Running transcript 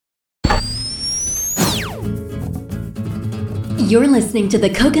You're listening to the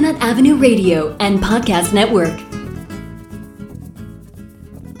Coconut Avenue Radio and Podcast Network.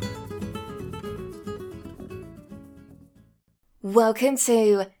 Welcome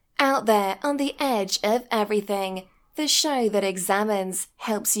to Out There on the Edge of Everything, the show that examines,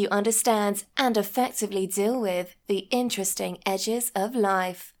 helps you understand, and effectively deal with the interesting edges of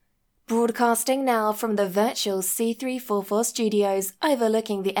life. Broadcasting now from the virtual C344 studios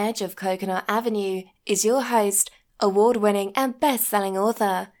overlooking the edge of Coconut Avenue is your host, award-winning and best-selling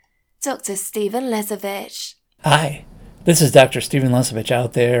author, Dr. Stephen Lesovich. Hi, this is Dr. Stephen Lesovich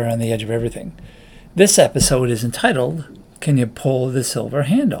out there on the edge of everything. This episode is entitled, Can You Pull the Silver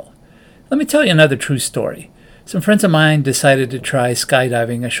Handle? Let me tell you another true story. Some friends of mine decided to try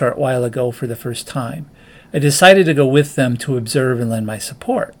skydiving a short while ago for the first time. I decided to go with them to observe and lend my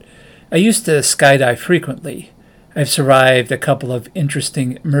support. I used to skydive frequently. I've survived a couple of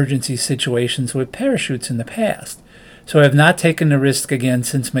interesting emergency situations with parachutes in the past, so I have not taken the risk again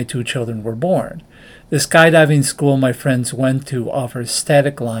since my 2 children were born. The skydiving school my friends went to offers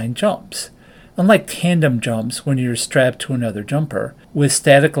static line jumps. Unlike tandem jumps when you're strapped to another jumper, with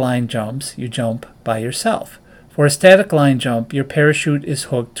static line jumps you jump by yourself. For a static line jump, your parachute is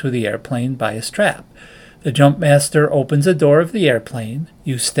hooked to the airplane by a strap. The jump master opens the door of the airplane,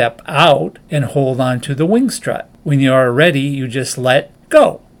 you step out and hold onto the wing strut. When you are ready, you just let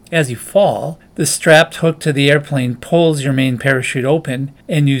go. As you fall, the strap hooked to the airplane pulls your main parachute open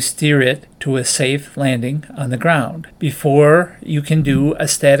and you steer it to a safe landing on the ground. Before you can do a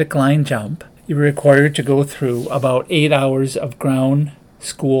static line jump, you're required to go through about 8 hours of ground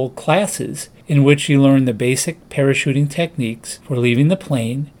school classes in which you learn the basic parachuting techniques for leaving the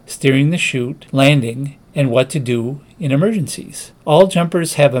plane, steering the chute, landing, and what to do in emergencies. All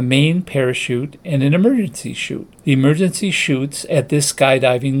jumpers have a main parachute and an emergency chute. The emergency chutes at this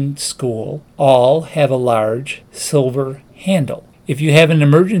skydiving school all have a large silver handle. If you have an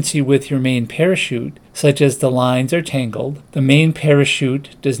emergency with your main parachute, such as the lines are tangled, the main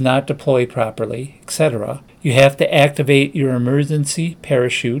parachute does not deploy properly, etc., you have to activate your emergency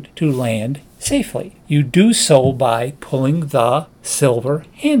parachute to land safely. You do so by pulling the silver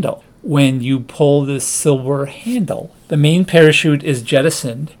handle. When you pull the silver handle, the main parachute is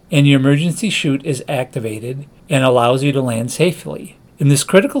jettisoned and your emergency chute is activated and allows you to land safely. In this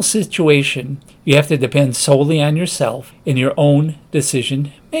critical situation, you have to depend solely on yourself and your own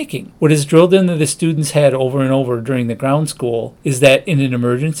decision making. What is drilled into the student's head over and over during the ground school is that in an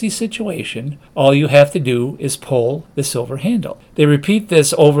emergency situation, all you have to do is pull the silver handle. They repeat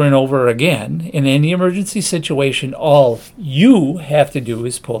this over and over again. In any emergency situation, all you have to do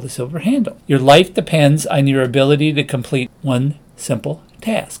is pull the silver handle. Your life depends on your ability to complete one simple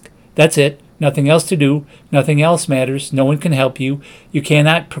task. That's it. Nothing else to do. Nothing else matters. No one can help you. You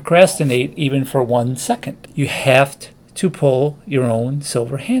cannot procrastinate even for 1 second. You have to pull your own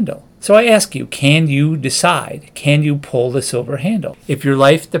silver handle. So I ask you, can you decide? Can you pull the silver handle? If your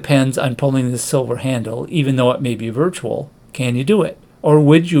life depends on pulling the silver handle, even though it may be virtual, can you do it? Or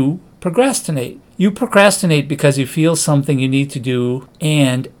would you procrastinate? You procrastinate because you feel something you need to do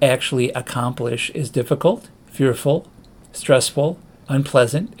and actually accomplish is difficult, fearful, stressful,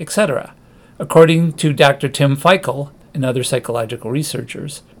 unpleasant, etc. According to Dr. Tim Feichel and other psychological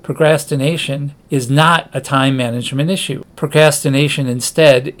researchers, procrastination is not a time management issue. Procrastination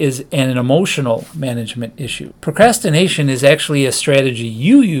instead is an emotional management issue. Procrastination is actually a strategy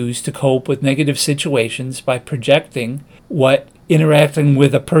you use to cope with negative situations by projecting what interacting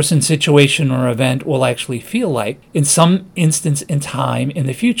with a person, situation, or event will actually feel like in some instance in time in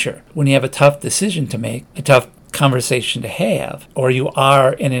the future. When you have a tough decision to make, a tough conversation to have, or you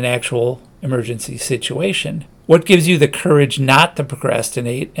are in an actual emergency situation. What gives you the courage not to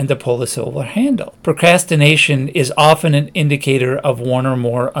procrastinate and to pull the silver handle? Procrastination is often an indicator of one or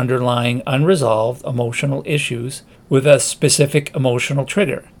more underlying unresolved emotional issues with a specific emotional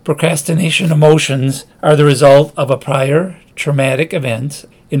trigger. Procrastination emotions are the result of a prior traumatic event,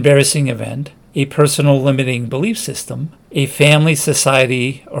 embarrassing event, a personal limiting belief system, a family,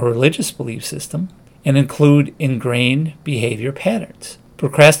 society, or religious belief system, and include ingrained behavior patterns.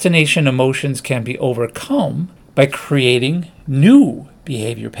 Procrastination emotions can be overcome by creating new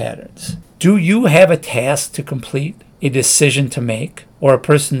behavior patterns. Do you have a task to complete, a decision to make, or a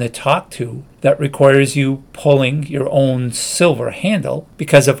person to talk to that requires you pulling your own silver handle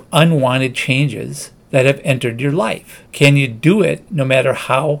because of unwanted changes that have entered your life? Can you do it no matter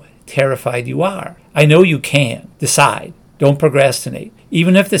how terrified you are? I know you can. Decide. Don't procrastinate.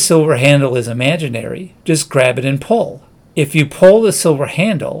 Even if the silver handle is imaginary, just grab it and pull. If you pull the silver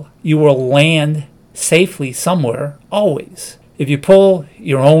handle, you will land safely somewhere, always. If you pull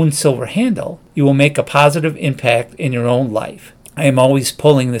your own silver handle, you will make a positive impact in your own life. I am always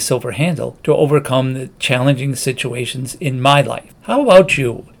pulling the silver handle to overcome the challenging situations in my life. How about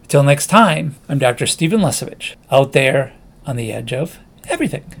you? Until next time, I'm Dr. Stephen Lesovich, out there on the edge of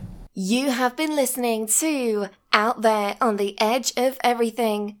everything. You have been listening to Out There on the Edge of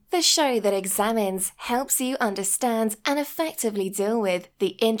Everything, the show that examines, helps you understand, and effectively deal with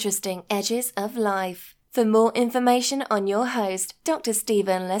the interesting edges of life. For more information on your host, Dr.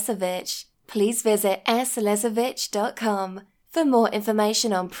 Stephen Lesovich, please visit slesovich.com. For more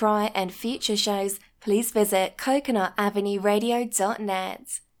information on prior and future shows, please visit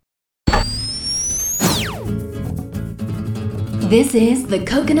coconutavenueradio.net. This is the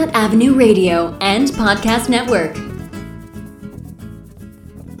Coconut Avenue Radio and Podcast Network.